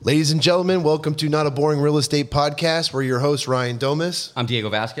Ladies and gentlemen, welcome to Not a Boring Real Estate Podcast. We're your host, Ryan Domis. I'm Diego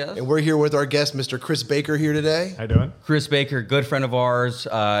Vazquez. And we're here with our guest, Mr. Chris Baker here today. How you doing? Chris Baker, good friend of ours.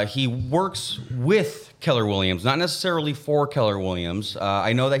 He works with Keller Williams, not necessarily for Keller Williams.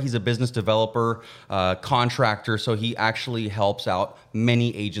 I know that he's a business developer, contractor, so he actually helps out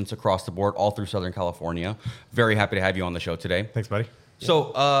many agents across the board, all through Southern California. Very happy to have you on the show today. Thanks, buddy.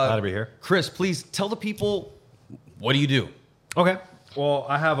 So, Glad to be here. Chris, please tell the people, what do you do? Okay. Well,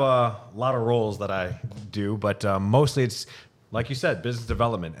 I have a lot of roles that I do, but mostly it's, like you said, business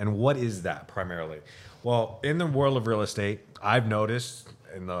development. And what is that primarily? Well, in the world of real estate, I've noticed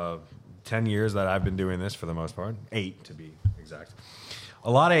in the 10 years that I've been doing this for the most part, 8 to be exact, a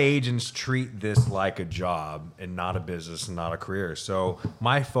lot of agents treat this like a job and not a business and not a career. So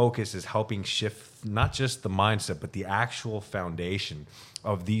my focus is helping shift not just the mindset, but the actual foundation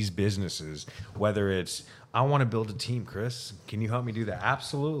of these businesses, whether it's, I want to build a team, Chris. Can you help me do that?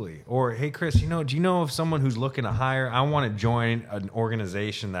 Absolutely. Or, hey, Chris, do you know of someone who's looking to hire? I want to join an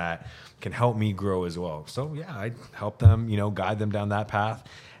organization that can help me grow as well. So, yeah, I help them, guide them down that path.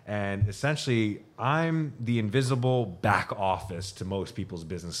 And essentially, I'm the invisible back office to most people's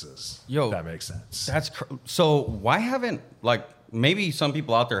businesses. Yo, if that makes sense. So why haven't, maybe some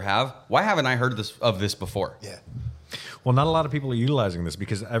people out there have, why haven't I heard of this before? Yeah. Well, not a lot of people are utilizing this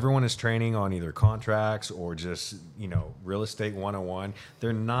because everyone is training on either contracts or just, real estate 101.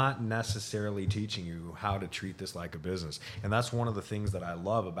 They're not necessarily teaching you how to treat this like a business. And that's one of the things that I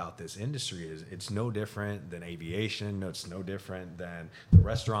love about this industry is it's no different than aviation. No, it's no different than the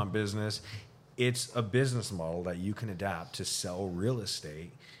restaurant business. It's a business model that you can adapt to sell real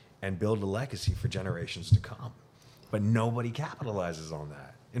estate and build a legacy for generations to come. But nobody capitalizes on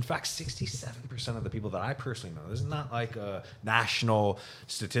that. In fact, 67% of the people that I personally know, this is not like a national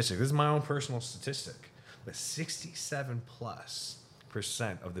statistic. This is my own personal statistic. But 67+%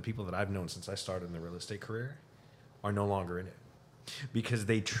 of the people that I've known since I started in the real estate career are no longer in it. Because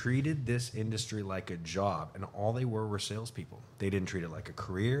they treated this industry like a job, and all they were salespeople. They didn't treat it like a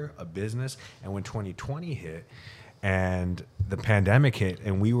career, a business. And when 2020 hit and the pandemic hit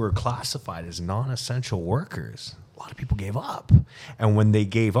and we were classified as non-essential workers, a lot of people gave up. And when they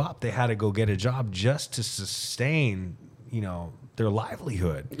gave up, they had to go get a job just to sustain, their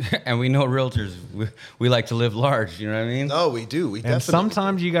livelihood. And we know realtors, we like to live large, you know what I mean? No, we do. We And definitely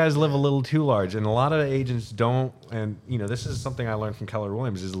sometimes you guys live a little too large. And a lot of agents don't. And, this is something I learned from Keller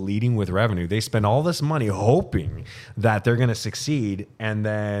Williams is leading with revenue. They spend all this money hoping that they're going to succeed. And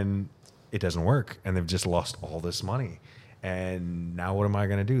then it doesn't work. And they've just lost all this money. And now what am I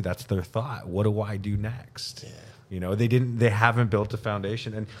going to do? That's their thought. What do I do next? Yeah. They haven't built a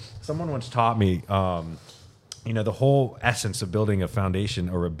foundation. And someone once taught me, the whole essence of building a foundation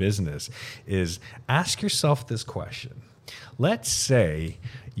or a business is ask yourself this question. Let's say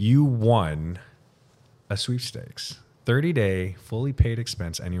you won a sweepstakes, 30-day, fully paid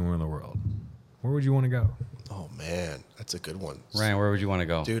expense anywhere in the world. Where would you want to go? Oh, man. That's a good one. Ryan, where would you want to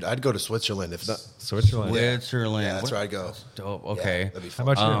go? Dude, I'd go to Switzerland. If not, Switzerland. Switzerland. Yeah, that's where I'd go. Dope. Okay. Yeah, that'd be fun.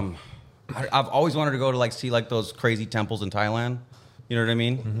 How about you? I've always wanted to go to see those crazy temples in Thailand. You know what I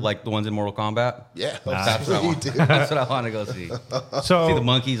mean? Mm-hmm. Like the ones in Mortal Kombat. Yeah. That's what I want. That's what I want to go see. So See the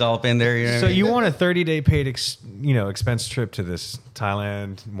monkeys all up in there. You know what I mean? you want a 30-day paid expense trip to this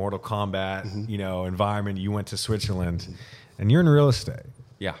Thailand, Mortal Kombat, environment. You went to Switzerland, and you're in real estate.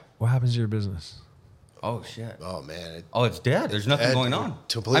 Yeah. What happens to your business? Oh shit. Oh, man. It's dead. There's nothing dead, going dude. on.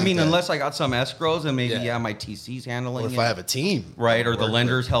 Completely dead. Unless I got some escrows and maybe Yeah. my TC's handling Or if it. I have a team. Right, or the Work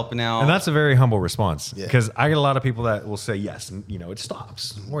lender's helping out. And that's a very humble response Yeah. because I get a lot of people that will say yes, and it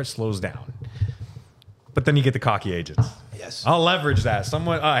stops or it slows down. But then you get the cocky agents. Yes. I'll leverage that.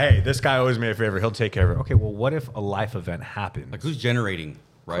 Someone, hey, this guy owes me a favor. He'll take care of it. Okay, well, what if a life event happens? Like who's generating,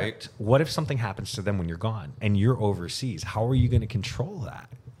 right? Correct. What if something happens to them when you're gone and you're overseas? How are you going to control that?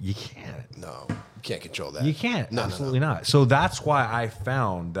 You can't. No, you can't control that. You can't. No, Absolutely not. So that's why I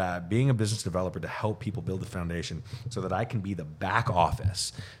found that being a business developer to help people build the foundation so that I can be the back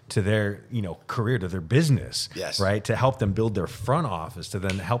office to their, career, to their business. Yes. Right? To help them build their front office, to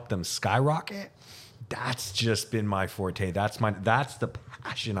then help them skyrocket. That's just been my forte. That's the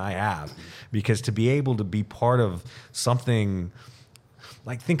passion I have. Because to be able to be part of something,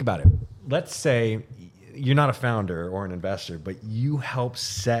 think about it. Let's say you're not a founder or an investor, but you help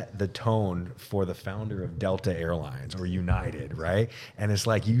set the tone for the founder of Delta Airlines or United, right? And it's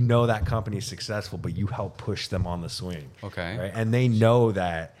like, that company's successful, but you help push them on the swing. Okay. Right? And they know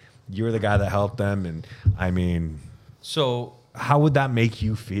that you're the guy that helped them. And So how would that make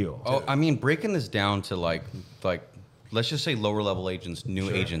you feel? Oh, breaking this down to like let's just say lower level agents, new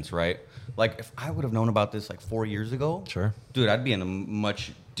agents, right? Like if I would have known about this 4 years ago, Sure. dude, I'd be in a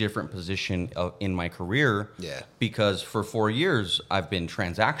much different position in my career. Yeah. Because for 4 years, I've been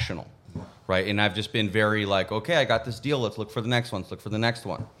transactional, right? And I've just been very like, okay, I got this deal. Let's look for the next one. Let's look for the next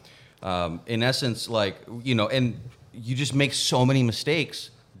one. In essence, like, you know, and you just make so many mistakes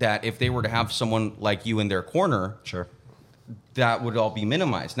that if they were to have someone like you in their corner, Sure. that would all be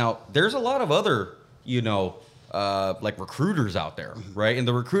minimized. Now, there's a lot of other, you know, like recruiters out there, right? And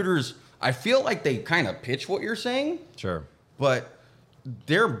the recruiters, I feel like they kind of pitch what you're saying, Sure. but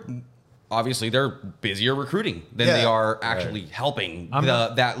they're busier recruiting than Yeah. they are actually helping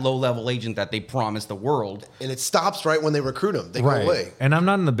that low-level agent that they promise the world. And it stops right when they recruit them. They go away. And I'm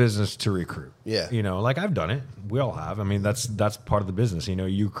not in the business to recruit. Yeah. You know, like I've done it. We all have. I mean, that's part of the business. You know,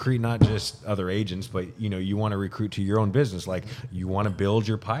 you recruit not just other agents, but, you know, you want to recruit to your own business. Like you want to build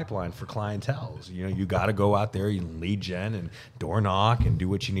your pipeline for clientels. You know, you got to go out there, you lead gen and door knock and do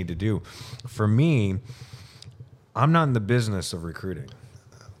what you need to do. For me, I'm not in the business of recruiting.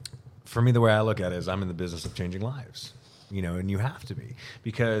 For me, the way I look at it is I'm in the business of changing lives, you know, and you have to be,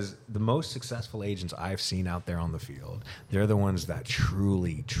 because the most successful agents I've seen out there on the field, they're the ones that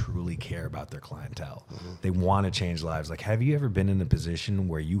truly, truly care about their clientele. They want to change lives. Like, have you ever been in a position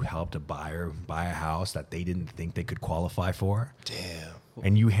where you helped a buyer buy a house that they didn't think they could qualify for? Damn.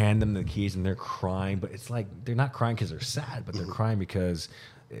 And you hand them the keys and they're crying, but it's like they're not crying because they're sad, but they're crying because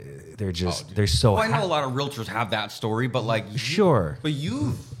they're just, they're so Well, I know a lot of realtors have that story, but like, Sure. But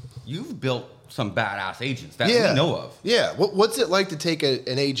you've built some badass agents that we know of. Yeah. What's it like to take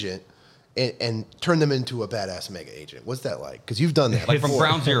an agent and turn them into a badass mega agent? What's that like? Because you've done that. Like from before.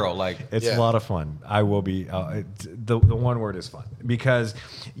 ground zero, like It's a lot of fun. I will be. The one word is fun, because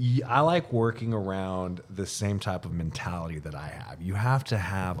I like working around the same type of mentality that I have. You have to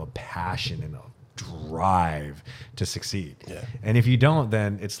have a passion and a drive to succeed. Yeah. And if you don't,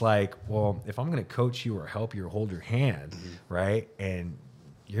 then it's like, well, if I'm going to coach you or help you or hold your hand, right? And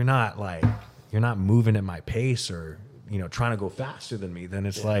you're not moving at my pace or, you know, trying to go faster than me, then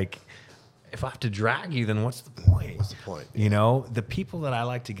it's like, if I have to drag you, then what's the point? What's the point? You know, the people that I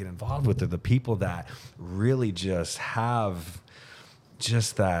like to get involved with are the people that really just have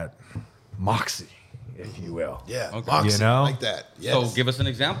just that moxie, if you will. Yeah. Okay. Moxie, You know? like that. Yes. So give us an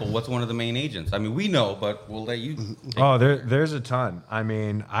example. What's one of the main agents? I mean, we know, but we'll let you. Oh, there's a ton. I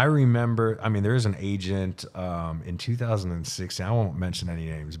mean, I remember, there's an agent in 2006. I won't mention any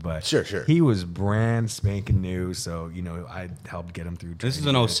names, but Sure. he was brand spanking new. So, you know, I helped get him through. This is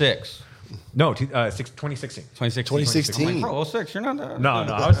training. an 06. No, 2016. 2016. I'm like, bro, 06, you're not No,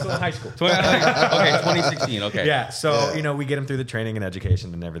 I was still in high school. Okay, 2016. Okay. Yeah, so you know, we get him through the training and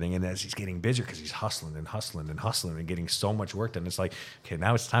education and everything, and as he's getting busier because he's hustling and getting so much work done, it's like, okay,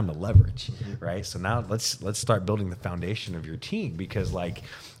 now it's time to leverage, right? So now let's start building the foundation of your team, because, like,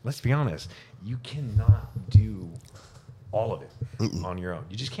 let's be honest, you cannot do all of it on your own.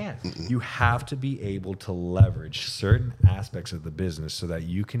 You just can't. You have to be able to leverage certain aspects of the business so that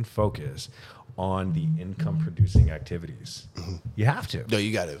you can focus on the income producing activities. You have to. No,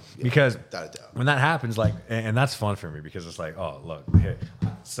 you got to. Yeah. Because Without a doubt. when that happens, like, and that's fun for me, because it's like, oh, look, here.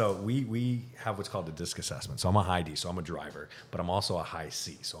 So we have what's called a disc assessment. So I'm a high D, so I'm a driver, but I'm also a high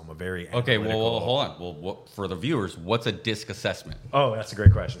C, so I'm a very Okay, well, analytical- hold on. Well, for the viewers, what's a disc assessment? Oh, that's a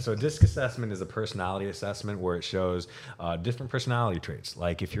great question. So a disc assessment is a personality assessment where it shows different personality traits.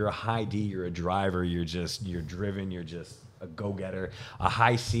 Like if you're a high D, you're a driver, you're driven, you're just a go-getter. A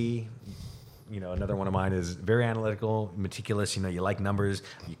high C, you know, another one of mine is very analytical, meticulous. You know, you like numbers,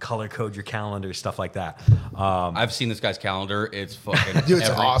 you color code your calendar, stuff like that. I've seen this guy's calendar. It's fucking Dude, it's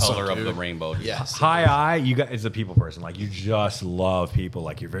every awesome, color of dude. the rainbow. Yes. High I, you got is a people person. Like you just love people.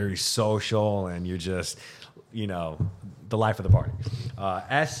 Like you're very social and you're just, you know, the life of the party.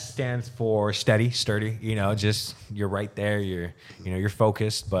 S stands for steady, sturdy. You know, just you're right there. You're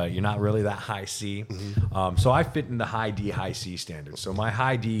focused, but you're not really that high C. So I fit in the high D, high C standard. So my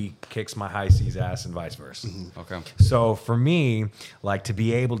high D kicks my high C's ass and vice versa. Okay. So for me, like to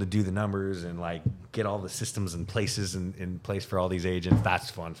be able to do the numbers and like get all the systems and places in place for all these agents, that's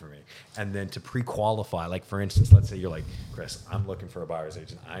fun for me. And then to pre-qualify, like for instance, let's say you're like, Chris, I'm looking for a buyer's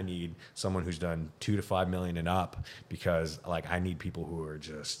agent. I need someone who's done 2 to 5 million and up, because like I need people who are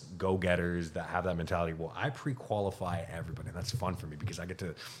just go-getters that have that mentality. Well, I pre-qualify everybody. And that's fun for me because I get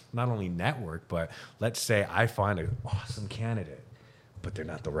to not only network, but let's say I find an awesome candidate. but they're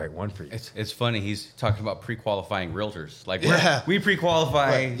not the right one for you. It's funny. He's talking about pre-qualifying realtors. Like we Right.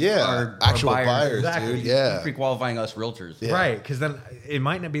 pre-qualify Yeah. Actual our buyers, Exactly. dude. Yeah. He's pre-qualifying us realtors. Yeah. Right, because then it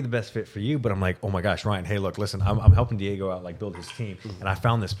might not be the best fit for you, but I'm like, oh my gosh, Ryan, hey, look, listen, I'm helping Diego out, like build his team, and I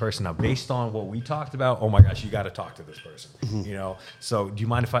found this person. Now, based on what we talked about, oh my gosh, you got to talk to this person, you know? So do you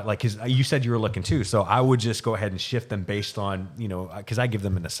mind if I, like, because you said you were looking too, so I would just go ahead and shift them based on, you know, because I give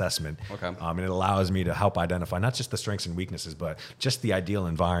them an assessment. Okay. And it allows me to help identify not just the strengths and weaknesses, but just the ideal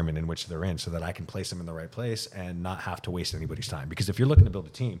environment in which they're in so that I can place them in the right place and not have to waste anybody's time. Because if you're looking to build a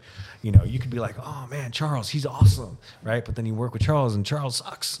team, you know, you could be like, oh man, Charles, he's awesome, right? But then you work with Charles and Charles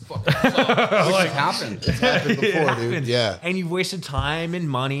sucks. Which has happened. It's happened before, dude. Happens. Yeah. And you've wasted time and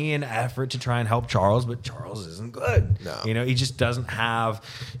money and effort to try and help Charles, but Charles isn't good. No. You know, he just doesn't have,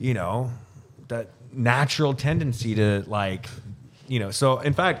 you know, that natural tendency to, like, you know. So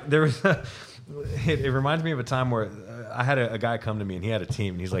in fact, there was it reminds me of a time where I had a guy come to me and he had a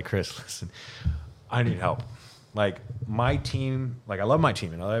team and he's like, Chris, listen, I need help. Like my team, like I love my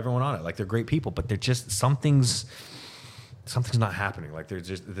team and I love everyone on it. Like they're great people, but they're just something's not happening. Like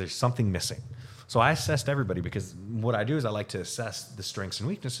there's something missing. So I assessed everybody because what I do is I like to assess the strengths and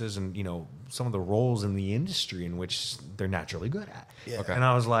weaknesses and, you know, some of the roles in the industry in which they're naturally good at. Yeah. Okay. And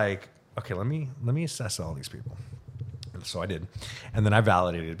I was like, okay, let me assess all these people. And so I did. And then I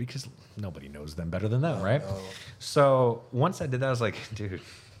validated it because nobody knows them better than them, right? No. So once I did that, I was like, dude,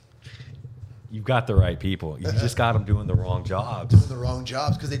 you've got the right people. You just got them doing the wrong jobs. Doing the wrong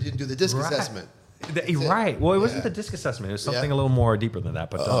jobs because they didn't do the disc assessment. Right. Well, it wasn't Yeah. the disc assessment. It was something a little more deeper than that.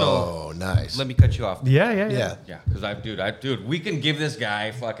 But Oh, nice. Let me cut you off. yeah. Yeah, because dude, we can give this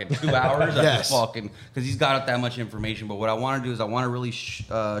guy fucking 2 hours of Yes. fucking, because he's got that much information. But what I want to do is I want to really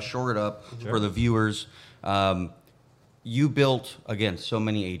shore it up for the viewers. You built, again, so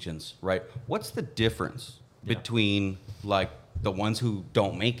many agents, right? What's the difference between like the ones who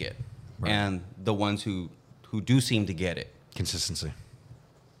don't make it and the ones who do seem to get it? Consistency.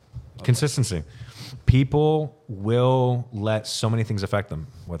 Okay. Consistency. People will let so many things affect them,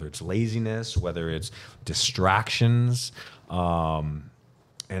 whether it's laziness, whether it's distractions,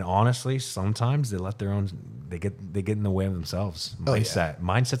 and honestly, sometimes they let they get in the way of themselves.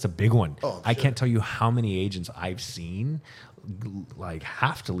 Mindset's a big one. Oh, I sure. can't tell you how many agents I've seen like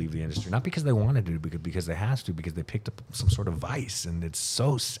have to leave the industry, not because they wanted to, because they have to, because they picked up some sort of vice, and it's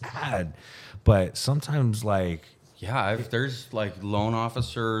so sad. But sometimes, like, Yeah, if there's like loan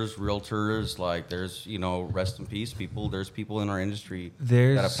officers, realtors, like there's, you know, rest in peace people. There's people in our industry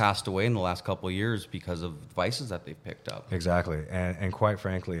that have passed away in the last couple of years because of vices that they've picked up. Exactly. And quite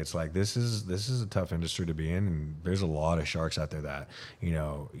frankly, it's like this is a tough industry to be in, and there's a lot of sharks out there that, you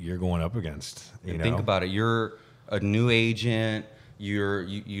know, you're going up against. You know? Think about it. You're a new agent.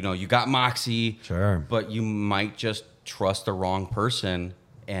 You know, you got moxie. Sure. But you might just trust the wrong person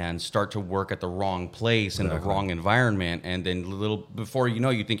and start to work at the wrong place in the wrong environment, and then before you know,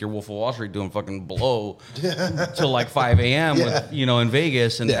 you think you're Wolf of Wall Street doing fucking blow till like 5 a.m. with, you know, in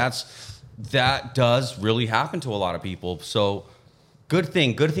Vegas, and that does really happen to a lot of people. So good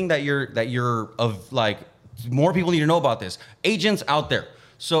thing that you're of, like, more people need to know about this. Agents out there.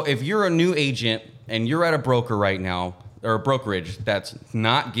 So if you're a new agent and you're at a broker right now, or a brokerage that's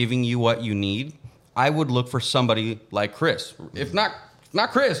not giving you what you need, I would look for somebody like Chris. If not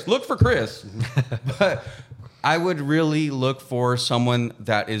Chris, look for Chris. But I would really look for someone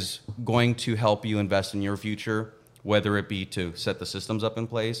that is going to help you invest in your future, whether it be to set the systems up in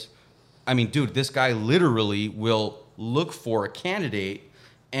place. I mean, dude, this guy literally will look for a candidate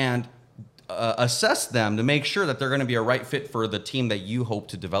and assess them to make sure that they're going to be a right fit for the team that you hope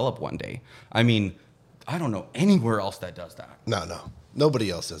to develop one day. I mean, I don't know anywhere else that does that. No. Nobody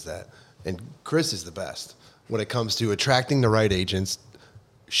else does that. And Chris is the best when it comes to attracting the right agents,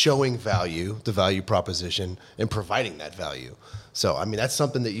 showing value, the value proposition, and providing that value. So, I mean, that's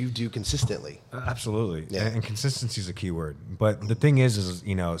something that you do consistently. Absolutely. Yeah. And consistency is a key word. But the thing is,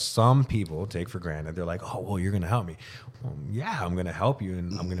 you know, some people take for granted. They're like, oh, well, you're going to help me. Well, yeah, I'm going to help you,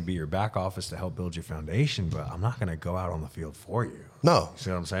 and I'm going to be your back office to help build your foundation, but I'm not going to go out on the field for you. No. You see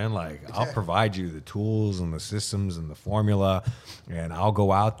what I'm saying? Like, I'll provide you the tools and the systems and the formula, and I'll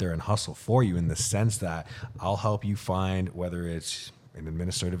go out there and hustle for you in the sense that I'll help you find, whether it's an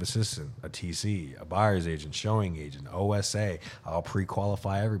administrative assistant, a TC, a buyer's agent, showing agent, OSA. I'll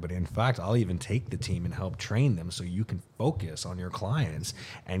pre-qualify everybody. In fact, I'll even take the team and help train them so you can focus on your clients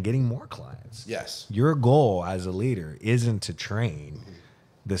and getting more clients. Yes. Your goal as a leader isn't to train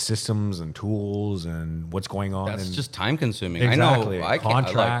the systems and tools and what's going on. That's and just time consuming. Exactly. I know.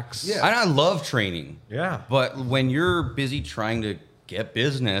 Contracts. And I love training. Yeah. But when you're busy trying to get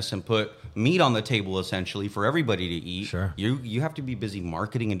business and put meat on the table essentially for everybody to eat, Sure. you have to be busy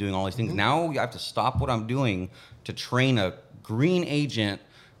marketing and doing all these things. Now I have to stop what I'm doing to train a green agent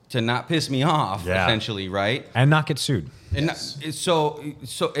to not piss me off, essentially, right? And not get sued. And Yes.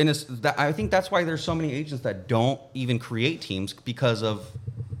 I think that's why there's so many agents that don't even create teams because of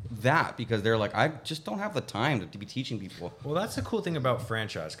that, because they're like, I just don't have the time to be teaching people. Well, that's the cool thing about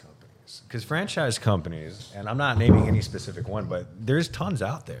franchise companies. Because franchise companies, and I'm not naming any specific one, but there's tons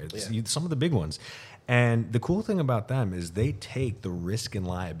out there. Some of the big ones. And the cool thing about them is they take the risk and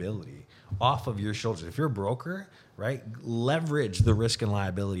liability off of your shoulders. If you're a broker, right, leverage the risk and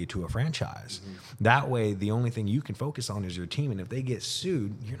liability to a franchise. That way, the only thing you can focus on is your team. And if they get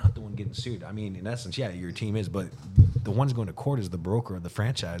sued, you're not the one getting sued. I mean, in essence, yeah, your team is, but the one's going to court is the broker of the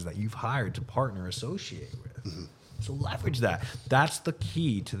franchise that you've hired to partner, associate with. So leverage that. That's the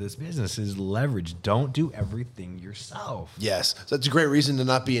key to this business is leverage. Don't do everything yourself. Yes. So that's a great reason to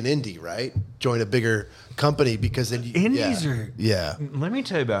not be an indie, right? Join a bigger company because then Indies are... Yeah. Let me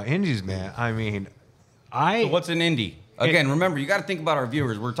tell you about indies, man. I mean, So what's an indie? Again, remember, you got to think about our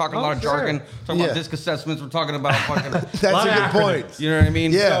viewers. We're talking a lot of jargon, talking about disc assessments. We're talking about fucking... That's a good point. You know what I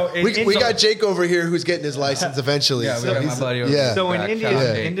mean? Yeah. So we got Jake over here who's getting his license eventually. Yeah, we got my buddy over yeah. there. So an indie is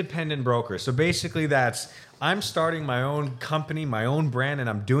an Jake. independent broker. So basically that's, I'm starting my own company, my own brand, and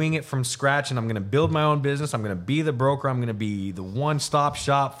I'm doing it from scratch, and I'm going to build my own business. I'm going to be the broker. I'm going to be the one-stop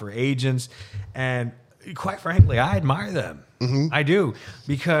shop for agents. And quite frankly, I admire them. I do.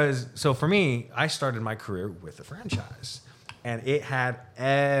 Because, so for me, I started my career with a franchise. And it had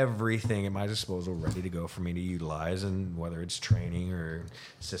everything at my disposal ready to go for me to utilize. And whether it's training or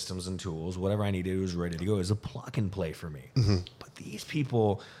systems and tools, whatever I needed was ready to go. It was a plug and play for me. But these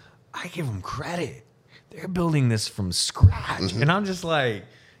people, I give them credit. They're building this from scratch. And I'm just like,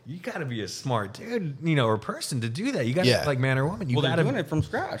 you got to be a smart dude, or person to do that. You got to, like, man or woman. They're doing it from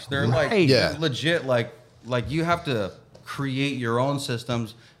scratch. They're Right. legit, like you have to create your own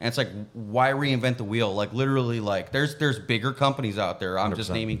systems, and it's like, why reinvent the wheel? Like literally, like there's bigger companies out there. I'm just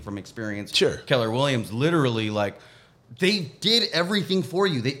 100%. naming from experience. Sure. Keller Williams, literally, like they did everything for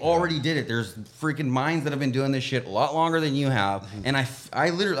you. They already did it. There's freaking minds that have been doing this shit a lot longer than you have. And I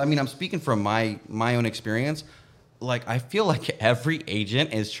literally, I mean, I'm speaking from my own experience. Like I feel like every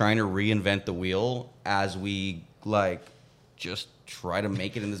agent is trying to reinvent the wheel as we like just try to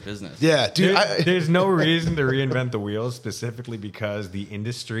make it in this business. Yeah, dude. There's no reason to reinvent the wheel specifically because the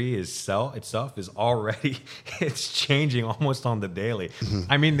industry itself is already, it's changing almost on the daily.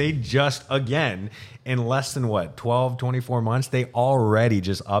 I mean, they just, again, in less than 12, 24 months, they already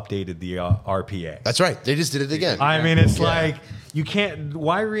just updated the RPA. That's right. They just did it again. I mean, it's like, you can't,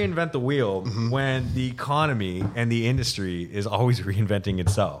 why reinvent the wheel when the economy and the industry is always reinventing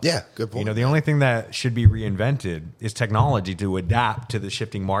itself? Yeah, good point. The only thing that should be reinvented is technology to adapt to the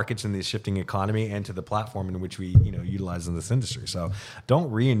shifting markets and the shifting economy and to the platform in which we, utilize in this industry. So don't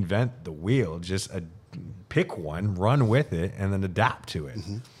reinvent the wheel, just pick one, run with it, and then adapt to it.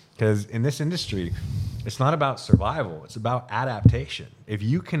 Because in this industry, it's not about survival, it's about adaptation. If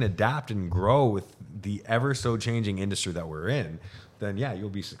you can adapt and grow with the ever so changing industry that we're in, then yeah, you'll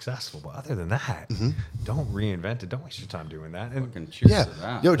be successful. But other than that, don't reinvent it. Don't waste your time doing that. And Fucking cheers Yeah. to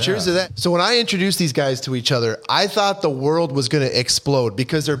that. Yo, cheers to that. So when I introduced these guys to each other, I thought the world was going to explode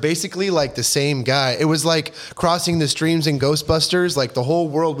because they're basically like the same guy. It was like crossing the streams in Ghostbusters. Like the whole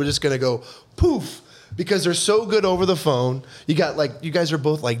world was just going to go poof because they're so good over the phone. You got like, you guys are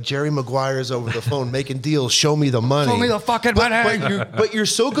both like Jerry Maguire's over the phone making deals. Show me the money. Show me the fucking money. But you're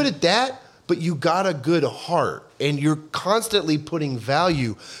so good at that. But you got a good heart and you're constantly putting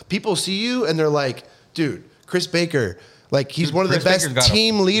value. People see you and they're like, dude, Chris Baker, like he's one of the Chris best Baker's got a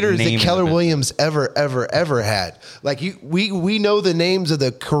team leaders name that in the Keller business. Williams ever had. Like we know the names of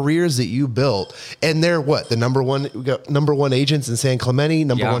the careers that you built, and they're what the number one agents in San Clemente,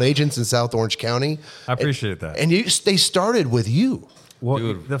 number one agents in South Orange County. I appreciate that. And they started with you. well,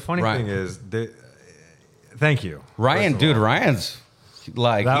 Dude, the funny Ryan. thing is, thank you. Ryan, First of all. Ryan's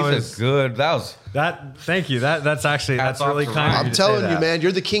like That he's was- a good. Thank you. That's actually, Hats that's really off to kind of Ryan. you I'm to telling say you, that. man,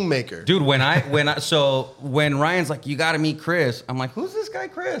 you're the kingmaker. Dude, when Ryan's like, you got to meet Chris, I'm like, who's this guy,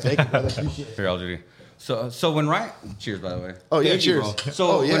 Chris? Thank you, brother. Appreciate it. Here, I'll do you. So when Ryan, cheers by the way. Oh, yeah, Thank you, cheers. bro.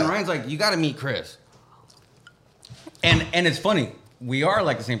 So Oh, yeah. when Ryan's like, you got to meet Chris, and it's funny, we are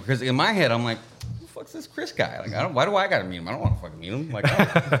like the same because in my head I'm like, who the fuck's this Chris guy? Like, why do I got to meet him? I don't want to fucking meet him. Like,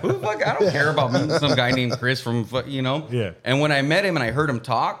 I don't care about meeting some guy named Chris from Yeah. And when I met him and I heard him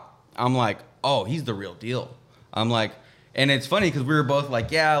talk, I'm like, oh, he's the real deal. I'm like. And it's funny because we were both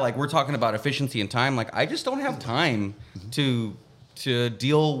like, yeah, like we're talking about efficiency and time. Like I just don't have time to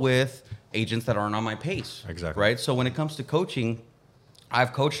deal with agents that aren't on my pace. Exactly. Right. So when it comes to coaching,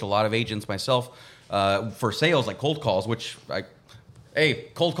 I've coached a lot of agents myself for sales, like cold calls, hey,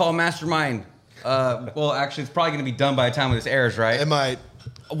 cold call mastermind. Well, actually, it's probably going to be done by the time this airs, right? It might.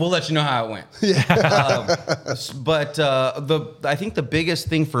 We'll let you know how it went. Yeah. But I think the biggest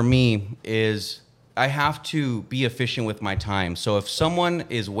thing for me is I have to be efficient with my time. So if someone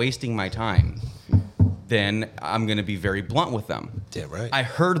is wasting my time, then I'm going to be very blunt with them. Damn right. I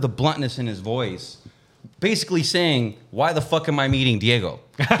heard the bluntness in his voice, basically saying, "Why the fuck am I meeting Diego?"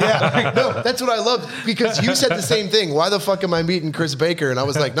 Yeah, no, that's what I love, because you said the same thing. Why the fuck am I meeting Chris Baker? And I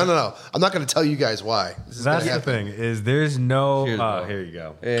was like, no. I'm not going to tell you guys why. That's the thing, is there's no... Cheers, here you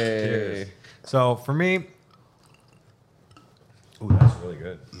go. Hey. Cheers. So for me... Ooh, that's really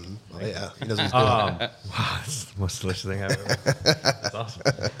good. Oh, yeah. He knows what's good. Wow, it's the most delicious thing I've ever... That's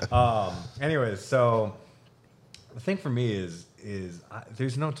awesome. Anyways, so the thing for me is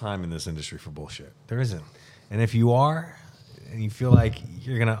there's no time in this industry for bullshit. There isn't. And if you are... and you feel like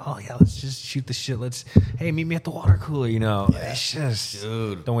you're gonna, let's just shoot the shit. Hey, meet me at the water cooler. It's just,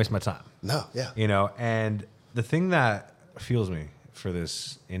 dude, don't waste my time. No, yeah. And the thing that fuels me for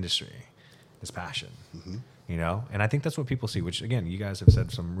this industry is passion. And I think that's what people see. Which, again, you guys have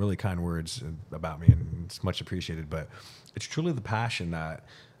said some really kind words about me, and it's much appreciated. But it's truly the passion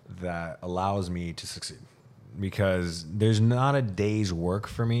that allows me to succeed. Because there's not a day's work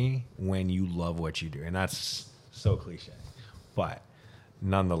for me when you love what you do, and that's so cliche. But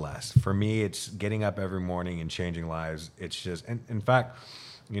nonetheless, for me, it's getting up every morning and changing lives. It's just, and in fact,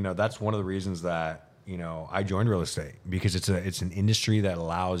 that's one of the reasons that, I joined real estate, because it's an industry that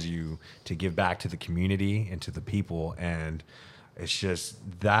allows you to give back to the community and to the people. And it's just,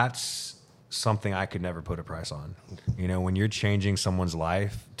 that's something I could never put a price on. When you're changing someone's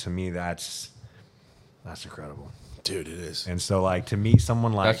life, to me, that's incredible. Dude, it is. And so, to meet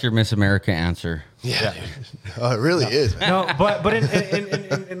someone like... That's your Miss America answer. Yeah. Oh, it really is, man. No, but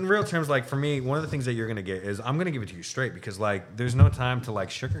in real terms, for me, one of the things that you're going to get is I'm going to give it to you straight, because, there's no time to,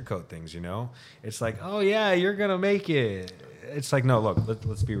 sugarcoat things, It's oh, yeah, you're going to make it. It's no, look,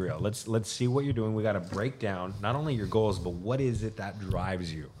 let's be real. Let's see what you're doing. We got to break down not only your goals, but what is it that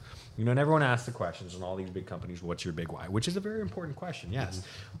drives you? And everyone asks the questions in all these big companies, what's your big why? Which is a very important question, yes.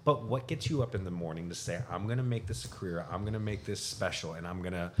 Mm-hmm. But what gets you up in the morning to say, I'm going to make this a career, I'm going to make this special, and I'm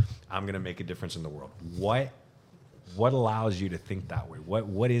going to make a difference in the world? What allows you to think that way?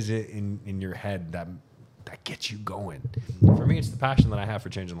 What is it in your head that gets you going? For me, it's the passion that I have for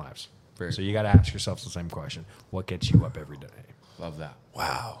changing lives. So you got to ask yourself the same question. What gets you up every day? Love that.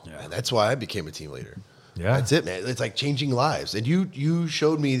 Wow. Yeah. And that's why I became a team leader. Yeah, that's it, man. It's like changing lives, and you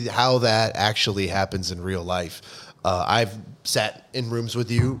showed me how that actually happens in real life. I've sat in rooms with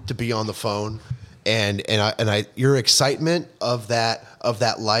you to be on the phone, and your excitement of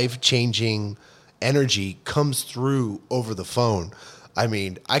that life changing energy comes through over the phone. I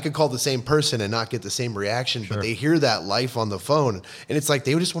mean, I could call the same person and not get the same reaction, but they hear that life on the phone, and it's like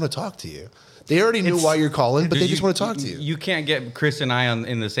they just want to talk to you. They already knew why you're calling, but they just want to talk to you. You can't get Chris and I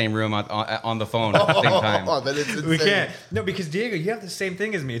in the same room on the phone at the same time. We can't. No, because Diego, you have the same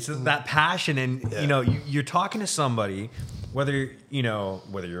thing as me. It's that passion, and you're talking to somebody, whether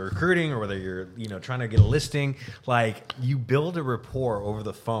you're recruiting or whether you're trying to get a listing. You build a rapport over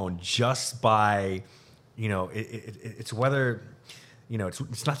the phone just by, it's whether.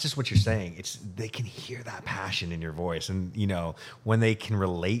 It's not just what you're saying. It's they can hear that passion in your voice, and when they can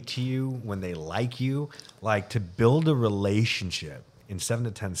relate to you, when they like you, to build a relationship in 7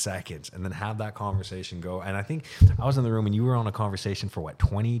 to 10 seconds, and then have that conversation go. And I think I was in the room and you were on a conversation for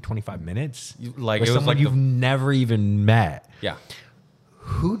 20, 25 minutes, with someone you've never even met. Yeah,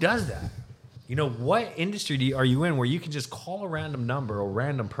 who does that? What industry are you in where you can just call a random number or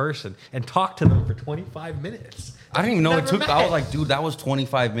random person and talk to them for 25 minutes? I didn't even know it took. I was like, dude, that was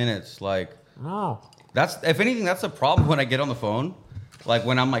 25 minutes. No. That's, if anything, that's a problem when I get on the phone.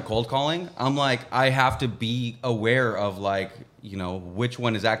 When I'm cold calling, I'm I have to be aware of which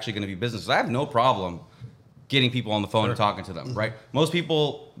one is actually going to be business. I have no problem getting people on the phone and talking to them, right? Most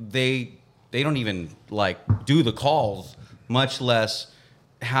people, they don't even do the calls, much less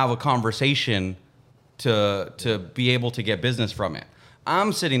have a conversation to be able to get business from it.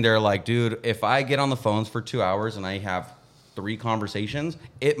 I'm sitting there dude, if I get on the phones for 2 hours and I have 3 conversations,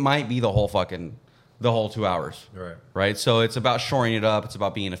 it might be the whole 2 hours. Right. So it's about shoring it up. It's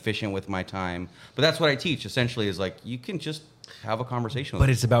about being efficient with my time. But that's what I teach essentially is you can just have a conversation with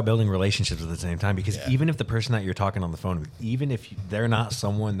them. It's about building relationships at the same time, because even if the person that you're talking on the phone with, even if they're not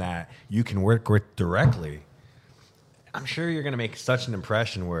someone that you can work with directly, I'm sure you're going to make such an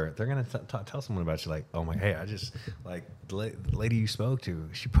impression where they're going to tell someone about you, oh my, hey, I just, the lady you spoke to,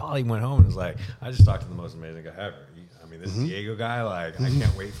 she probably went home and was I just talked to the most amazing guy ever. me, this Diego guy, like, I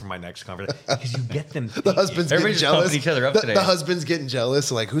can't wait for my next conversation. Because you get them The husband's getting Everybody's pumping jealous. each other up today. The husband's getting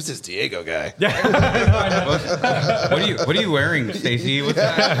jealous. Like, who's this Diego guy? What are you wearing, Stacy? What's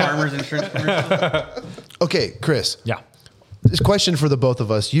that Farmers Insurance commercial? Okay, Chris. Yeah. This question for the both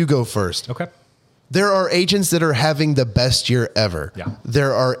of us. You go first. Okay. There are agents that are having the best year ever. Yeah.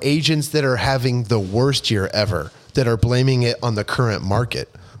 There are agents that are having the worst year ever that are blaming it on the current market.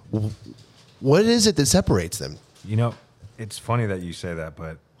 What is it that separates them? You know, it's funny that you say that,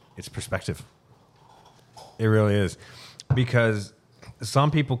 but it's perspective. It really is. Because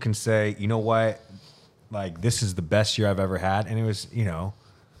some people can say, you know what, like, this is the best year I've ever had. And it was, you know,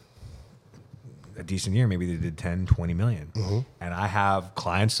 a decent year. Maybe they did 10, 20 million. Mm-hmm. And I have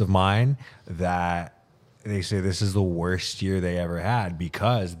clients of mine that they say this is the worst year they ever had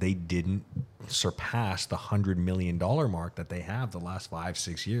because they didn't surpass the $100 million mark that they have the last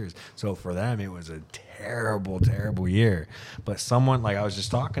 5-6 years. So for them, it was a terrible, terrible year. But someone, like, I was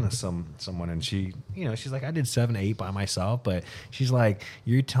just talking to someone, and she, you know, she's like, I did 7-8 by myself. But she's like,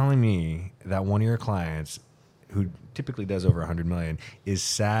 you're telling me that one of your clients, who typically does over 100 million, is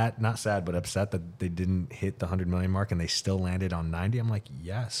sad, not sad, but upset that they didn't hit the 100 million mark and they still landed on 90. I'm like,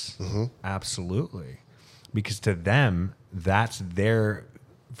 yes, absolutely. Because to them, that's their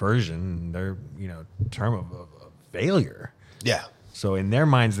version, their, you know, term of failure. Yeah. So in their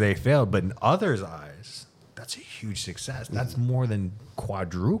minds, they failed, but in others' eyes, that's a huge success. That's more than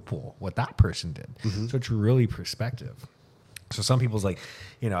quadruple what that person did. So it's really perspective. So some people's like,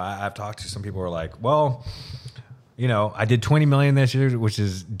 you know, I've talked to some people who are like, well, you know, I did 20 million this year, which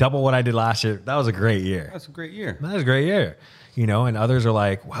is double what I did last year. That was a great year. That's a great year. That was a great year. You know, and others are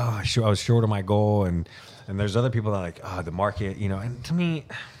like, wow, I was short of my goal. And there's other people that are like, oh, the market, you know, and to me,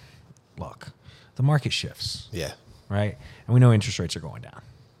 look, the market shifts. Yeah. Right? And we know interest rates are going down.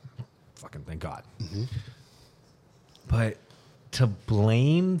 Fucking thank God. But to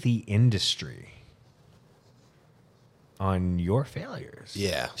blame the industry on your failures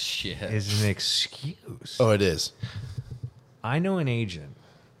Yeah. Shit. is an excuse. Oh, it is. I know an agent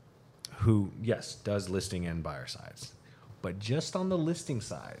who, yes, does listing and buyer sides, but just on the listing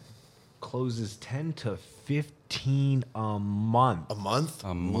side, closes 10 to 15 a month. A month?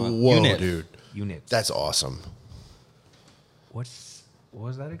 A month. Whoa, Unit. dude. Units. That's awesome. What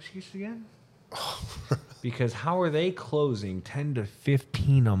was that excuse again? Because how are they closing 10 to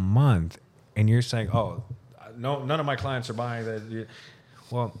 15 a month, and you're saying, oh, no, none of my clients are buying that.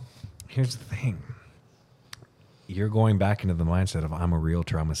 Well, here's the thing. You're going back into the mindset of, I'm a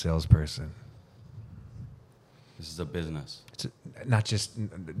realtor, I'm a salesperson. This is a business. It's not just,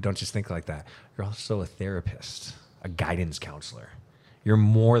 don't just think like that. You're also a therapist, a guidance counselor. You're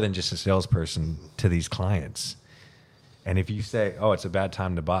more than just a salesperson to these clients. And if you say, oh, it's a bad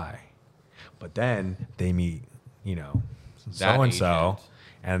time to buy, but then they meet, you know, That so-and-so, agent.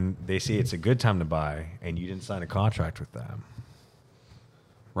 and they see it's a good time to buy, and you didn't sign a contract with them.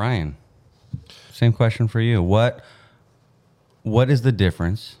 Ryan, same question for you. What is the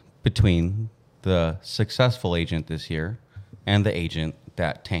difference between the successful agent this year and the agent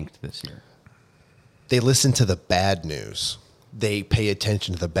that tanked this year? They listen to the bad news. They pay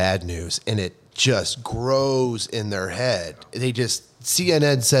attention to the bad news, and it just grows in their head. They just,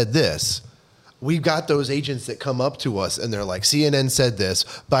 CNN said this. We've got those agents that come up to us and they're like, CNN said this.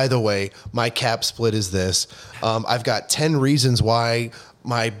 By the way, my cap split is this. I've got 10 reasons why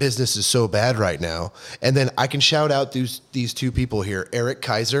my business is so bad right now. And then I can shout out these two people here. Eric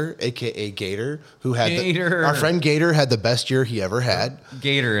Kaiser, a.k.a. Gator, who had our friend Gator had the best year he ever had.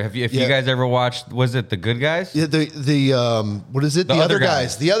 Gator, if you guys ever watched, was it The Good Guys? Yeah, what is it? The other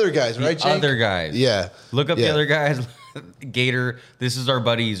guys. The other guys, right, Jake? Other guys. Yeah. Look up the other guys. Gator, this is our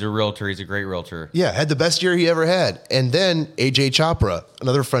buddy. He's a realtor. He's a great realtor. Yeah, had the best year he ever had. And then AJ Chopra,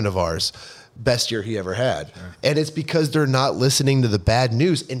 another friend of ours, best year he ever had. Sure. And it's because they're not listening to the bad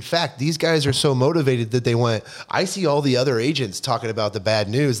news. In fact, these guys are so motivated that they went, I see all the other agents talking about the bad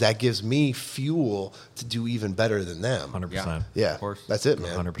news. That gives me fuel to do even better than them. 100%. Yeah, of course. That's it,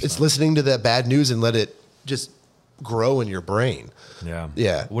 man. 100%. It's listening to that bad news and let it just grow in your brain. Yeah.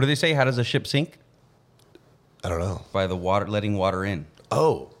 Yeah. What do they say? How does a ship sink? I don't know. By the water, letting water in.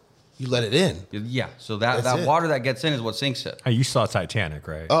 Oh, you let it in. Yeah. So that That's it. water that gets in is what sinks it. Hey, you saw Titanic,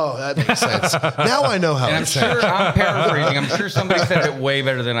 right? Oh, that makes sense. Now I know how And I'm it's sure I'm paraphrasing. I'm sure somebody said it way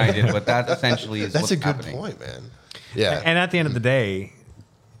better than I did, but that essentially is That's what's a good happening. point, man. Yeah. And at the end of the day,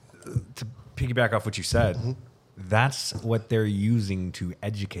 to piggyback off what you said, that's what they're using to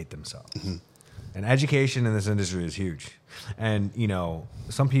educate themselves. And education in this industry is huge. And, you know,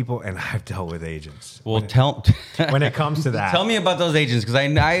 some people, and I've dealt with agents. Well, when it comes to that. Tell me about those agents, because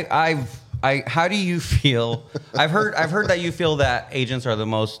How do you feel? I've heard that you feel that agents are the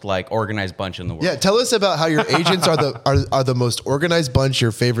most like organized bunch in the world. Yeah, tell us about how your agents are the most organized bunch,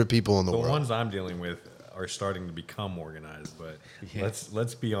 your favorite people in the world. The ones I'm dealing with are starting to become organized, but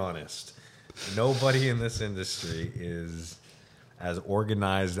let's be honest. Nobody in this industry is as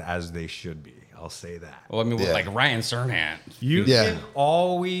organized as they should be. I'll say that. Well, I mean, like Ryan Serhant. You can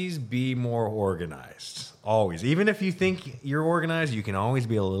always be more organized. Always. Even if you think you're organized, you can always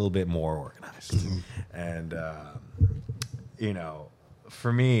be a little bit more organized. And,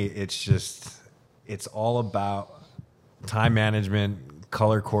 for me, it's all about time management,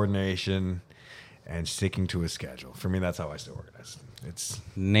 color coordination, and sticking to a schedule. For me, that's how I stay organized.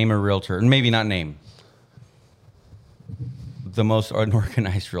 Name a realtor, and maybe not name. The most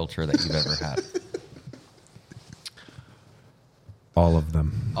unorganized realtor that you've ever had. All of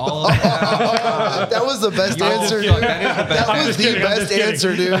them. All of them. That was the best answer, dude. That was the best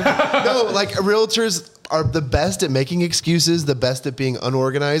answer, dude. No, like realtors are the best at making excuses, the best at being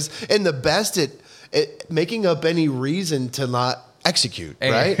unorganized, and the best at making up any reason to not execute,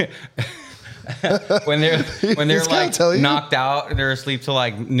 right? when they're like knocked out, they're asleep till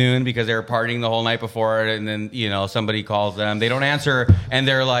like noon because they were partying the whole night before, and then somebody calls them, they don't answer, and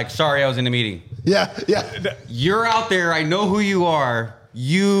they're like, "Sorry, I was in a meeting." Yeah. You're out there. I know who you are.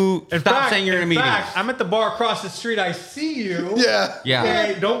 Stop saying you're in a meeting. In fact, I'm at the bar across the street. I see you. Yeah.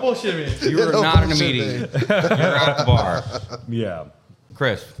 Hey, don't bullshit me. You are not in a meeting. You're at the bar. Yeah.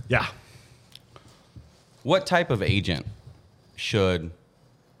 Chris. Yeah. What type of agent should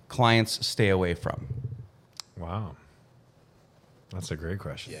clients stay away from? Wow. That's a great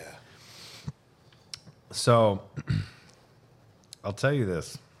question. Yeah. So, I'll tell you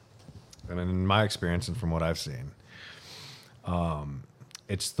this. And in my experience and from what I've seen,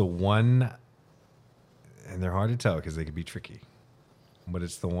 it's the one, and they're hard to tell because they can be tricky, but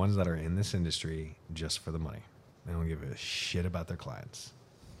it's the ones that are in this industry just for the money. They don't give a shit about their clients.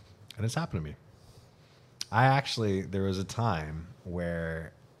 And it's happened to me. There was a time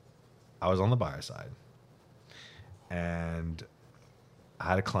where I was on the buyer side, and I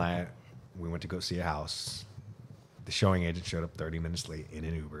had a client. We went to go see a house. The showing agent showed up 30 minutes late in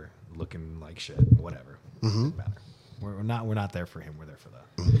an Uber, looking like shit. Whatever, doesn't matter. We're not there for him. We're there for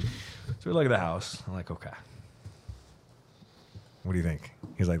that. So we look at the house. I'm like, okay. What do you think?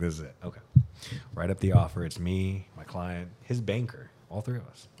 He's like, this is it. Okay. Write up the offer. It's me, my client, his banker, all three of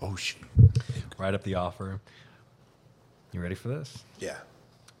us. Oh shit. Write up the offer. You ready for this? Yeah.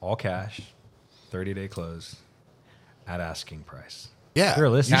 All cash, 30-day close, at asking price. Yeah.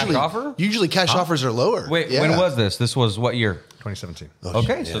 Realistic. Cash offer? Usually cash offers are lower. Wait, Yeah. when was this? This was what year? 2017. Oh,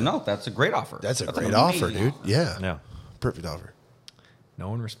 Okay, shit, so no, that's a great offer. That's a an great offer, amazing dude. offer. Yeah. Yeah. Perfect offer. No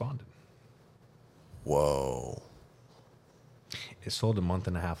one responded. Whoa. It sold a month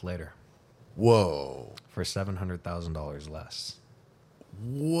and a half later Whoa. for $700,000 less.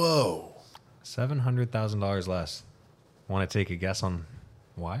 Whoa. $700,000 less. Want to take a guess on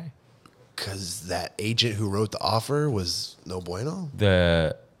why? Because that agent who wrote the offer was no bueno?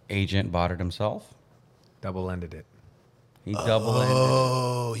 The agent bought it himself. Double-ended it. He double-ended.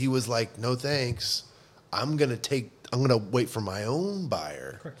 Oh, he was like, no thanks. I'm going to wait for my own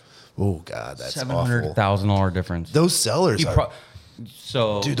buyer. Correct. Oh, God, that's awful. $700,000 difference. Those sellers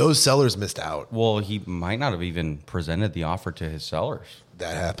Dude, those sellers missed out. well, he might not have even presented the offer to his sellers.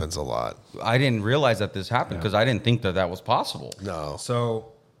 That happens a lot. I didn't realize that this happened because I didn't think that was possible. No.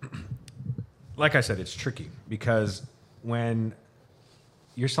 So, like I said, it's tricky because when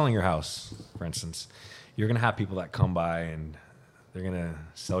you're selling your house, for instance, you're going to have people that come by and they're going to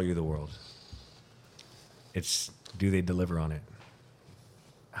sell you the world. It's, do they deliver on it?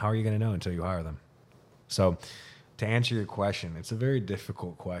 How are you going to know until you hire them? So, to answer your question, it's a very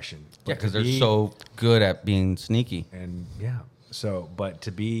difficult question. Yeah, because they're so good at being sneaky. And but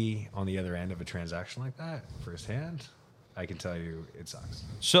to be on the other end of a transaction like that firsthand, I can tell you it sucks.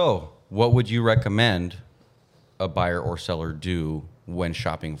 So, what would you recommend a buyer or seller do when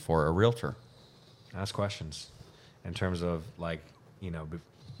shopping for a realtor? Ask questions in terms of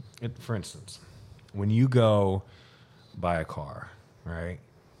for instance, when you go buy a car, right?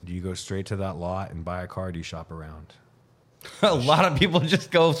 Do you go straight to that lot and buy a car? Or do you shop around? A lot of people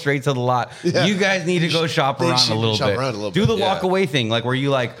just go straight to the lot. Yeah. You guys need to go shop around a little bit. Do the walk away thing, like where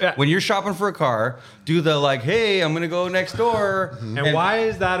you when you're shopping for a car, do the hey, I'm gonna go next door. Mm-hmm. And why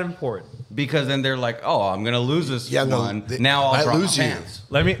is that important? Because then they're like, oh, I'm gonna lose this one. Now I'll drop my pants.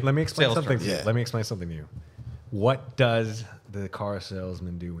 Let me explain Sales something. term. To you. Let me explain something to you. What does the car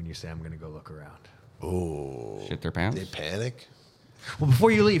salesman do when you say I'm gonna go look around? Oh. Shit their pants. They panic. Well, before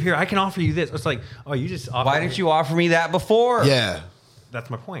you leave here, I can offer you this. It's like, oh, you just offer Why didn't you offer me that before? Yeah.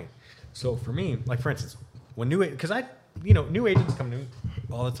 That's my point. So for me, like for instance, when new agents come to me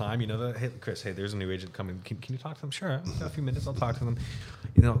all the time. Hey, Chris, hey, there's a new agent coming. Can you talk to them? Sure, I've got a few minutes. I'll talk to them.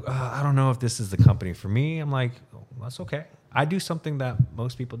 I don't know if this is the company for me. I'm like, oh, that's okay. I do something that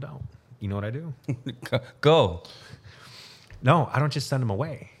most people don't. You know what I do? Go. No, I don't just send them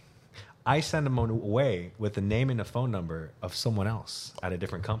away. I send them away with the name and the phone number of someone else at a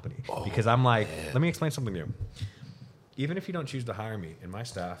different company. Because I'm like, let me explain something to you. Even if you don't choose to hire me and my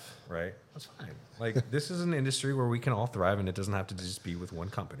staff, right, that's fine. Like, this is an industry where we can all thrive, and it doesn't have to just be with one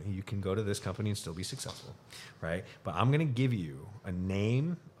company. You can go to this company and still be successful, right? But I'm going to give you a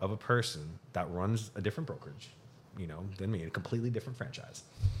name of a person that runs a different brokerage, than me, a completely different franchise,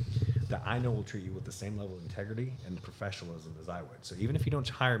 that I know will treat you with the same level of integrity and professionalism as I would. So even if you don't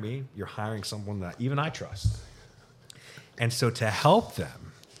hire me, you're hiring someone that even I trust. And so to help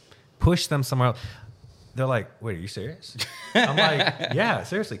them, push them somewhere else, they're like, wait, are you serious? I'm like, yeah,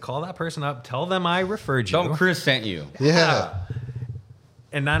 seriously, call that person up, tell them I referred you. Don't Chris sent you. Yeah.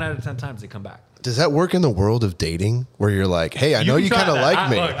 And 9 out of 10 times they come back. Does that work in the world of dating where you're like, hey, I know you kind of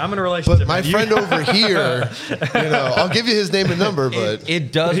like me. Look, I'm in a relationship. But my friend over here, I'll give you his name and number, but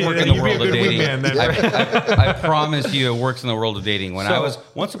it does work in the world of dating. Wingman, I promise you, it works in the world of dating. When I was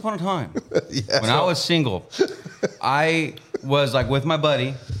once upon a time, I was single, I was like with my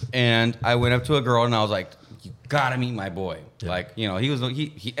buddy, and I went up to a girl and I was like, "You gotta meet my boy." Yeah. Like, he was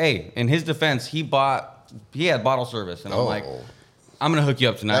in his defense, he had bottle service, and I'm like, I'm gonna hook you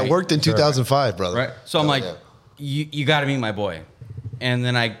up tonight. That worked in 2005, brother. Right. So I'm like, you got to meet my boy. And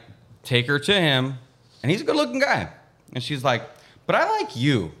then I take her to him, and he's a good-looking guy. And she's like, but I like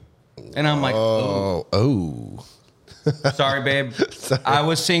you. And I'm like, oh. Sorry, babe. Sorry. I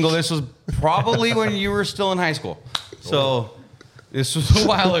was single. This was probably when you were still in high school. So this was a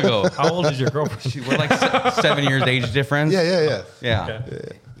while ago. How old is your girlfriend? We're like 7 years age difference. Yeah.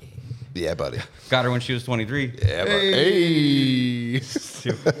 Okay. Yeah, buddy. Got her when she was 23. Yeah, hey.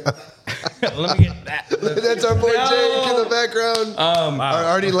 Let me get that. That's our boy Jake in the background.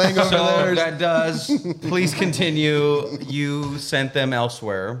 Artie Lang over there. That does. Please continue. You sent them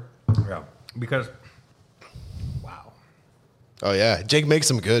elsewhere. Yeah. Because, wow. Oh, yeah. Jake makes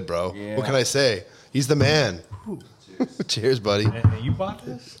them good, bro. Yeah. What can I say? He's the man. Cheers, buddy. And you bought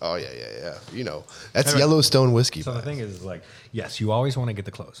this? Oh, yeah. That's Yellowstone whiskey. So the thing is, like, yes, you always want to get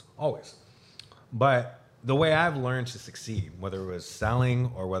the close. Always. But the way I've learned to succeed, whether it was selling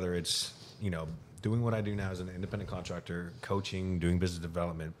or whether it's, doing what I do now as an independent contractor, coaching, doing business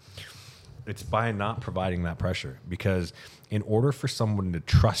development, it's by not providing that pressure. Because in order for someone to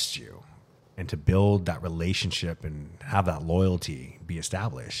trust you and to build that relationship and have that loyalty be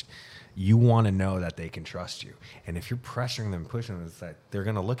established, you want to know that they can trust you. And if you're pressuring them, pushing them, it's like they're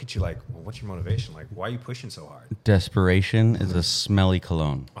going to look at you like, well, what's your motivation? Like, why are you pushing so hard? Desperation is a smelly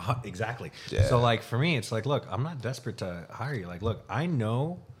cologne. Exactly. Yeah. So, like, for me, it's like, look, I'm not desperate to hire you. Like, look, I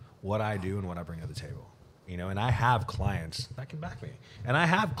know what I do and what I bring to the table. And I have clients that can back me. And I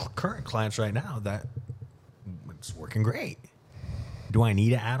have current clients right now that it's working great. Do I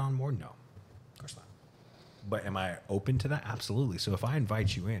need to add on more? No. But am I open to that? Absolutely. So if I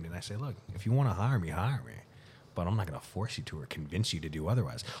invite you in and I say, look, if you want to hire me, but I'm not going to force you to or convince you to do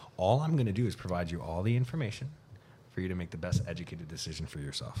otherwise. All I'm going to do is provide you all the information for you to make the best educated decision for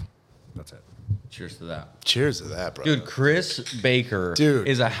yourself. That's it. Cheers to that. Cheers to that, bro. Dude, Chris Baker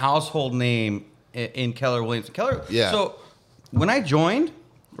is a household name in Keller Williams. Yeah. So when I joined,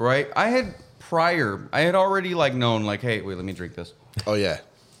 right, I had already known, hey, wait, let me drink this. Oh, yeah.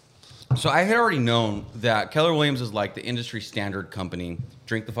 So I had already known that Keller Williams is like the industry standard company.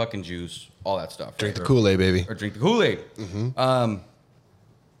 Drink the fucking juice, all that stuff. Drink the Kool-Aid, baby. Or drink the Kool-Aid. Mm-hmm.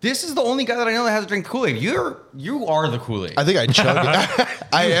 This is the only guy that I know that has to drink Kool-Aid. You are the Kool-Aid. I think I chug it.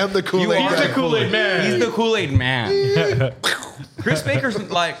 I am the Kool-Aid guy. He's the Kool-Aid man. He's the Kool-Aid man. Chris Baker's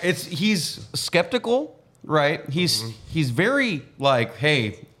he's skeptical, right? He's very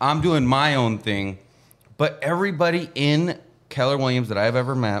hey, I'm doing my own thing. But everybody in Keller Williams that I've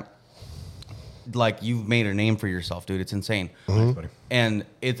ever met, you've made a name for yourself, dude. It's insane. Mm-hmm. And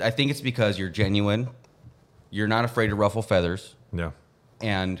I think it's because you're genuine. You're not afraid to ruffle feathers. Yeah.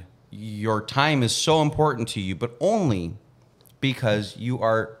 And your time is so important to you, but only because you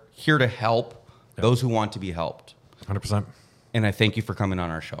are here to help those who want to be helped. 100%. And I thank you for coming on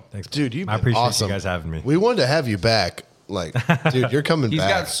our show. Thanks, dude. I appreciate awesome. you guys having me. We wanted to have you back. Dude, you're coming He's back.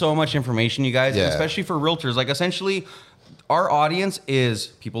 got so much information, you guys, and especially for realtors. Essentially, our audience is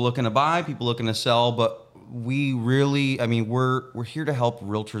people looking to buy, people looking to sell, but we really, we're here to help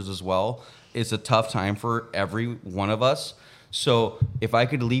realtors as well. It's a tough time for every one of us. So if I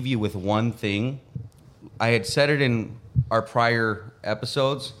could leave you with one thing, I had said it in our prior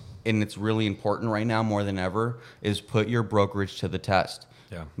episodes, and it's really important right now more than ever, is put your brokerage to the test.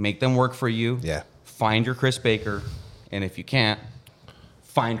 Yeah. Make them work for you. Yeah. Find your Chris Baker, and if you can't,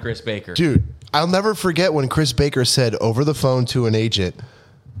 find Chris Baker. Dude, I'll never forget when Chris Baker said over the phone to an agent,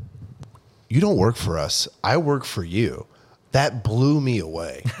 "You don't work for us. I work for you." That blew me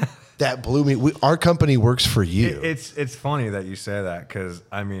away. That blew me. Our company works for you. It's funny that you say that because,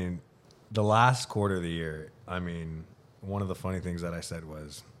 I mean, the last quarter of the year, I mean, one of the funny things that I said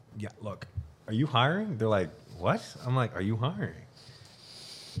was, yeah, look, are you hiring? They're like, what? I'm like, are you hiring?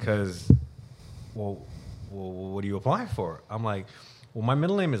 Because, well, what do you apply for? I'm like, well, my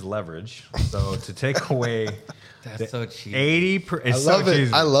middle name is Leverage. So to take away That's so cheap. 80%. I love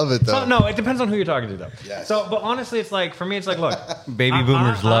it. I love it, though. So, no, it depends on who you're talking to, though. Yes. So, but honestly, it's like, for me, it's like, look. Baby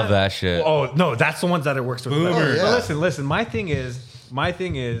boomers love that shit. Oh, no, that's the ones that it works with. Boomers. Yeah. But listen, my thing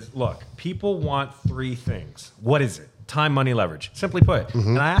is, look, people want 3 things. What is it? Time, money, leverage. Simply put.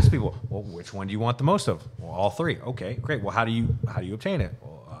 And I ask people, well, which one do you want the most of? Well, all 3. Okay, great. Well, how do you obtain it?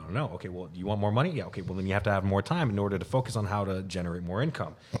 Well, I don't know. Okay, well, do you want more money? Yeah, okay, well, then you have to have more time in order to focus on how to generate more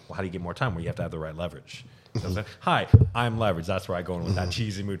income. Well, how do you get more time? Well, you have to have the right leverage. You know what I'm saying? Hi, I'm Leverage. That's where I go in with that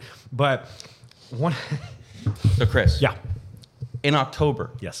cheesy mood. But one... So, Chris. Yeah. In October,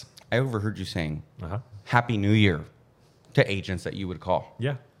 Yes. I overheard you saying, Uh-huh. Happy New Year to agents that you would call.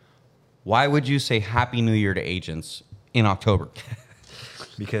 Yeah. Why would you say Happy New Year to agents in October?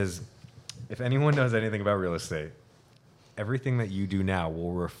 Because if anyone knows anything about real estate, everything that you do now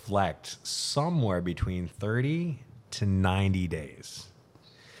will reflect somewhere between 30 to 90 days.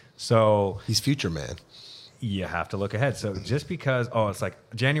 So He's future man. you have to look ahead. So just because, it's like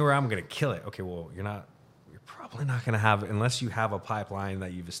January, I'm going to kill it. Okay, well, you're probably not going to have, unless you have a pipeline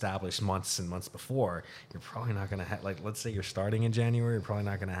that you've established months and months before, you're probably not going to have, like, let's say you're starting in January, you're probably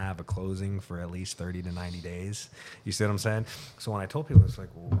not going to have a closing for at least 30 to 90 days. You see what I'm saying? So when I told people, it's like,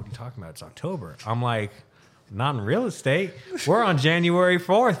 well, what are you talking about? It's October. I'm like, not in real estate. We're on January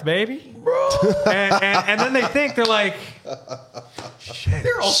 4th, baby. Bro. And then they think, they're like, shit.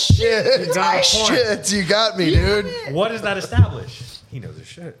 Shit. You got a point. Shit. You got me, dude. What does that establish? He knows his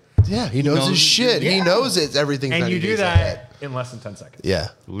shit. Yeah, he knows his shit. He knows it. Everything's And 90 you do days that ahead. in less than 10 seconds. Yeah.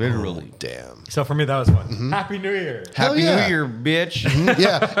 Literally. Oh, damn. So for me, that was fun. Happy New Year. Happy yeah. New Year, bitch.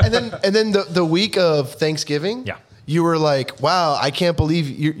 Yeah. And then the week of Thanksgiving, Yeah. you were like, wow, I can't believe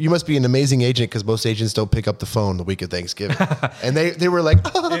you must be an amazing agent because most agents don't pick up the phone the week of Thanksgiving. And they were like,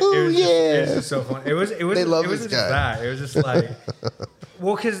 oh, It was yeah. just so fun. It was They love it was this just guy. that. It was just like,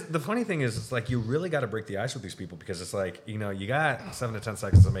 well, because the funny thing is, it's like you really got to break the ice with these people because it's like, you got 7 to 10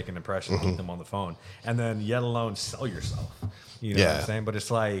 seconds to make an impression, keep them on the phone, and then yet alone sell yourself. You know what I'm saying? But it's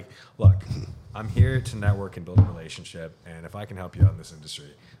like, look, I'm here to network and build a relationship, and if I can help you out in this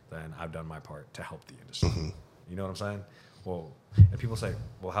industry, then I've done my part to help the industry. You know what I'm saying? Well, and people say,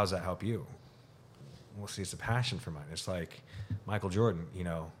 well, how's that help you? Well, see, it's a passion for mine. It's like Michael Jordan,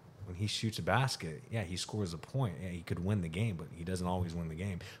 when he shoots a basket, yeah, he scores a point. Yeah, he could win the game, but he doesn't always win the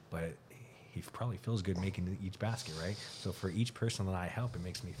game. But he probably feels good making each basket, right? So for each person that I help, it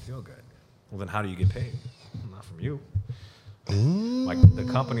makes me feel good. Well, then how do you get paid? Well, not from you. Like the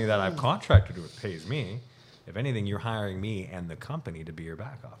company that I've contracted with pays me. If anything, you're hiring me and the company to be your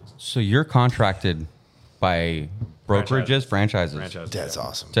back office. So you're contracted by brokerages, franchises. That's yeah.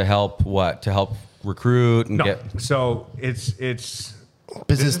 awesome. To help what? To help recruit and No, get. so it's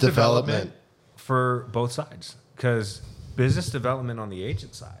Business development. for both sides, because business development on the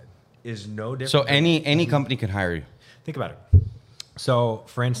agent side is no different. So any company can hire you. Think about it. So,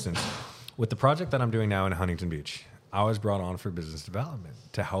 for instance, with the project that I'm doing now in Huntington Beach, I was brought on for business development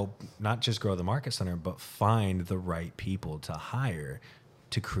to help not just grow the market center, but find the right people to hire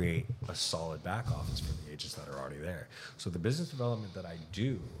to create a solid back office for the agents that are already there. So the business development that I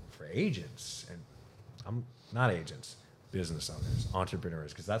do for agents, and I'm not agents, business owners,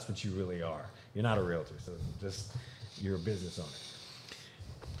 entrepreneurs, because that's what you really are. You're not a realtor, so you're a business owner.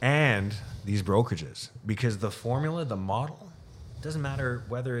 And these brokerages, because the formula, the model, doesn't matter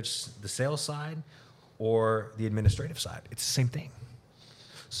whether it's the sales side or the administrative side. It's the same thing.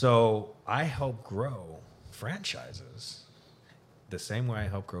 So I help grow franchises the same way I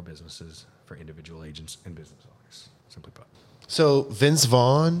help grow businesses for individual agents and business owners, simply put. So Vince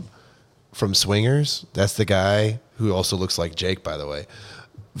Vaughn from Swingers, that's the guy who also looks like Jake, by the way.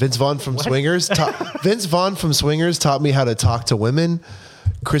 Vince Vaughn from Swingers. Vince Vaughn from Swingers taught me how to talk to women.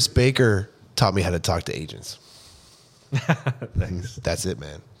 Chris Baker taught me how to talk to agents. Thanks. That's it,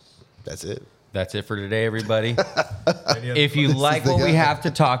 man. That's it. That's it for today, everybody. If you like the what we guy. have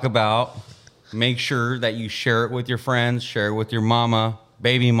to talk about, make sure that you share it with your friends, share it with your mama,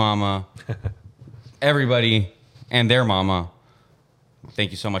 baby mama, everybody, and their mama.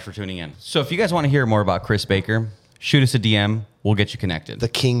 Thank you so much for tuning in. So if you guys want to hear more about Chris Baker, shoot us a DM. We'll get you connected. The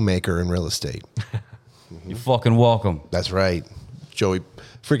kingmaker in real estate. You're fucking welcome. That's right. Joey,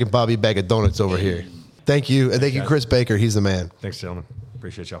 freaking Bobby Bag of Donuts over here. Thank you. And thank you, Chris Baker. He's the man. Thanks, gentlemen.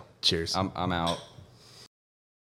 Appreciate y'all. Cheers. I'm out.